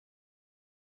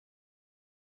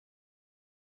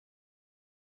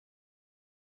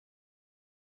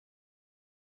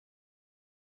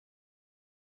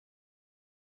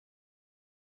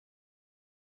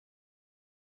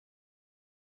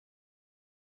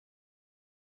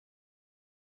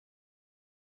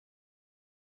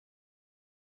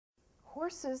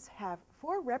Horses have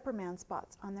 4 reprimand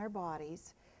spots on their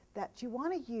bodies that you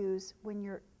want to use when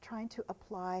you're trying to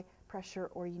apply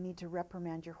pressure or you need to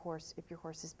reprimand your horse if your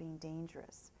horse is being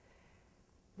dangerous.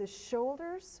 The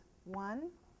shoulders, 1,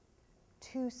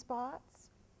 2 spots,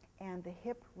 and the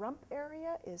hip rump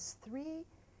area is 3,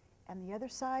 and the other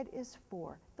side is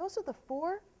 4. Those are the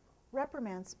 4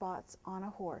 reprimand spots on a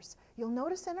horse. You'll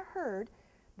notice in a herd,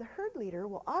 the herd leader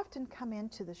will often come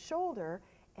into the shoulder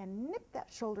and nip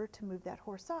that shoulder to move that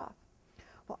horse off.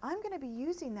 Well, I'm going to be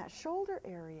using that shoulder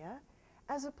area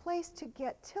as a place to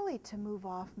get Tilly to move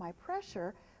off my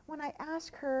pressure when I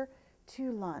ask her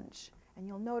to lunge. And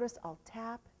you'll notice I'll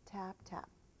tap, tap, tap.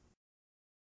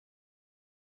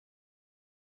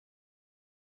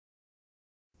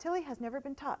 Tilly has never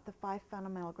been taught the 5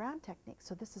 fundamental ground techniques,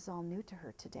 so this is all new to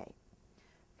her today.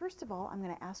 First of all, I'm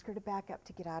going to ask her to back up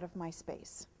to get out of my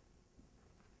space.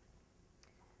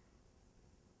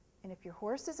 And if your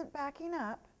horse isn't backing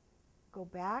up, go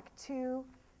back to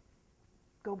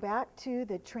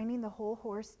the Training the Whole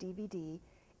Horse DVD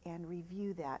and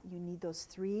review that. You need those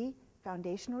 3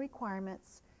 foundational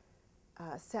requirements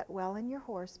set well in your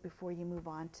horse before you move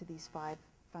on to these 5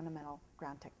 fundamental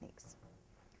ground techniques.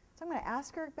 So I'm going to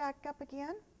ask her back up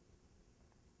again.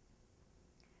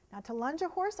 Now to lunge a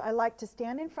horse, I like to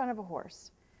stand in front of a horse.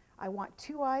 I want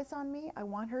 2 eyes on me. I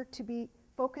want her to be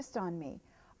focused on me.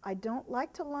 I don't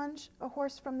like to lunge a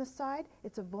horse from the side.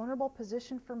 It's a vulnerable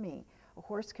position for me. A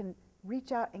horse can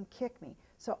reach out and kick me.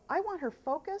 So I want her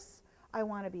focus. I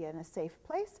want to be in a safe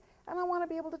place, and I want to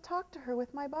be able to talk to her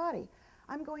with my body.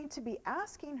 I'm going to be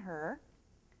asking her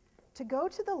to go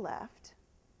to the left.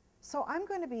 So I'm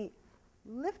going to be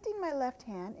lifting my left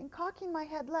hand and cocking my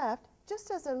head left, just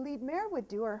as a lead mare would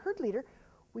do, or a herd leader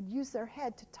would use their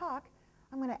head to talk.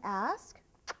 I'm going to ask,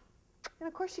 and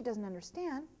of course she doesn't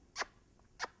understand,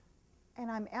 and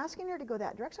I'm asking her to go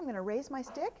that direction. I'm going to raise my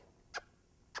stick,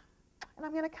 and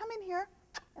I'm going to come in here,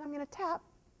 and I'm going to tap,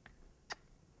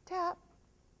 tap,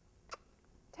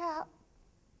 tap,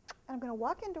 and I'm going to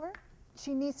walk into her.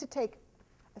 She needs to take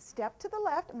a step to the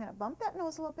left. I'm going to bump that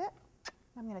nose a little bit.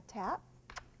 I'm going to tap,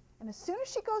 and as soon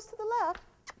as she goes to the left,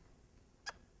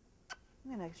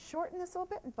 I'm going to shorten this a little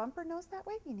bit and bump her nose that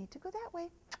way. You need to go that way.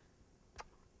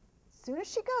 As soon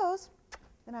as she goes,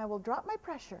 then I will drop my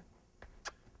pressure.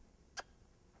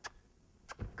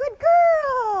 Good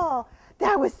girl!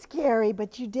 That was scary,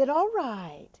 but you did all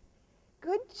right.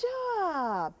 Good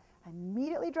job. I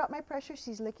immediately drop my pressure.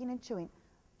 She's licking and chewing.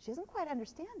 She doesn't quite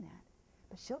understand that,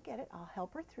 but she'll get it. I'll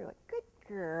help her through it. Good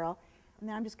girl. And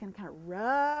then I'm just going to kind of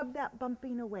rub that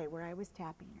bumping away where I was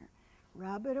tapping her.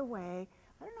 Rub it away.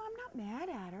 Let her know I'm not mad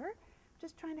at her. I'm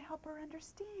just trying to help her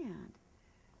understand.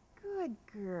 Good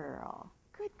girl.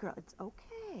 Good girl. It's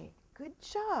okay. Good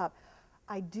job.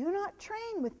 I do not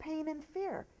train with pain and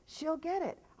fear. She'll get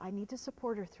it. I need to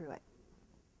support her through it.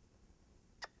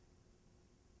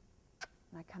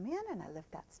 And I come in and I lift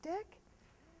that stick.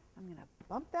 I'm going to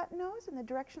bump that nose in the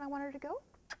direction I want her to go.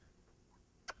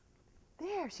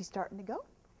 There, she's starting to go.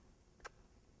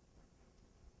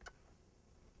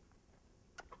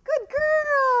 Good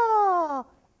girl!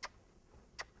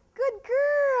 Good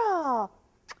girl!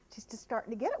 She's just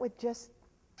starting to get it with just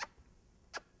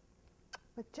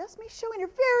me showing her.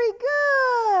 Very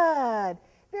good!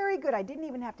 Very good. I didn't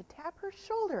even have to tap her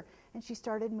shoulder, and she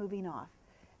started moving off.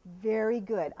 Very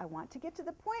good. I want to get to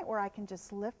the point where I can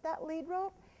just lift that lead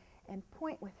rope and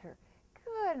point with her.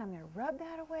 Good, and I'm going to rub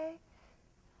that away.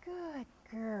 Good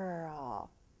girl.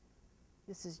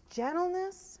 This is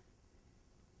gentleness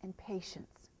and patience.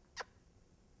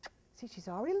 See, she's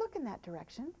already looking that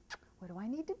direction. What do I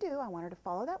need to do? I want her to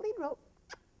follow that lead rope.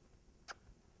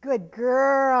 Good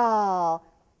girl.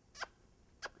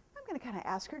 I'm going to kind of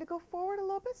ask her to go forward a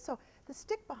little bit, so the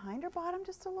stick behind her bottom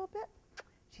just a little bit.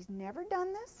 She's never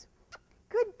done this.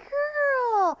 Good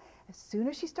girl. As soon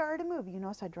as she started to move, you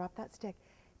notice I dropped that stick.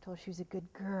 Told her she was a good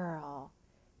girl.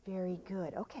 Very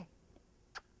good. Okay.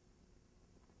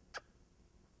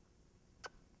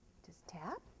 Just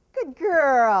tap. Good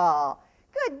girl.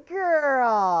 Good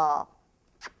girl.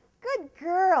 Good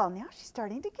girl. Now she's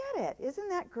starting to get it. Isn't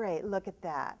that great? Look at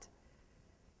that.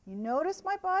 You notice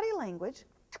my body language.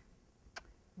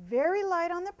 Very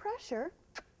light on the pressure.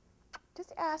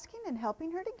 Just asking and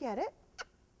helping her to get it.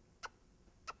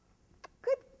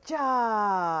 Good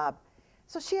job.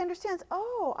 So she understands,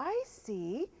 oh, I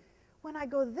see. When I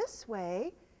go this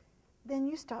way, then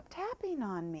you stop tapping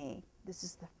on me. This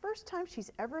is the first time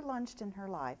she's ever lunged in her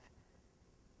life.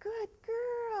 Good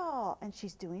girl. And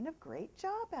she's doing a great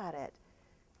job at it.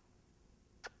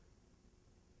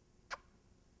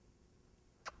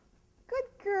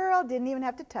 Good girl. Didn't even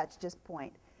have to touch, just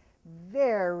point.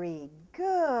 Very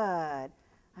Good.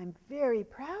 I'm very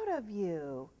proud of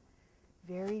you.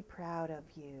 Very proud of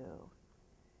you.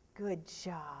 Good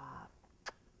job.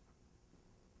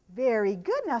 Very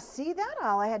good. Now see that?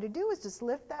 All I had to do was just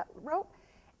lift that rope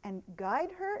and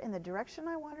guide her in the direction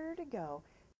I wanted her to go.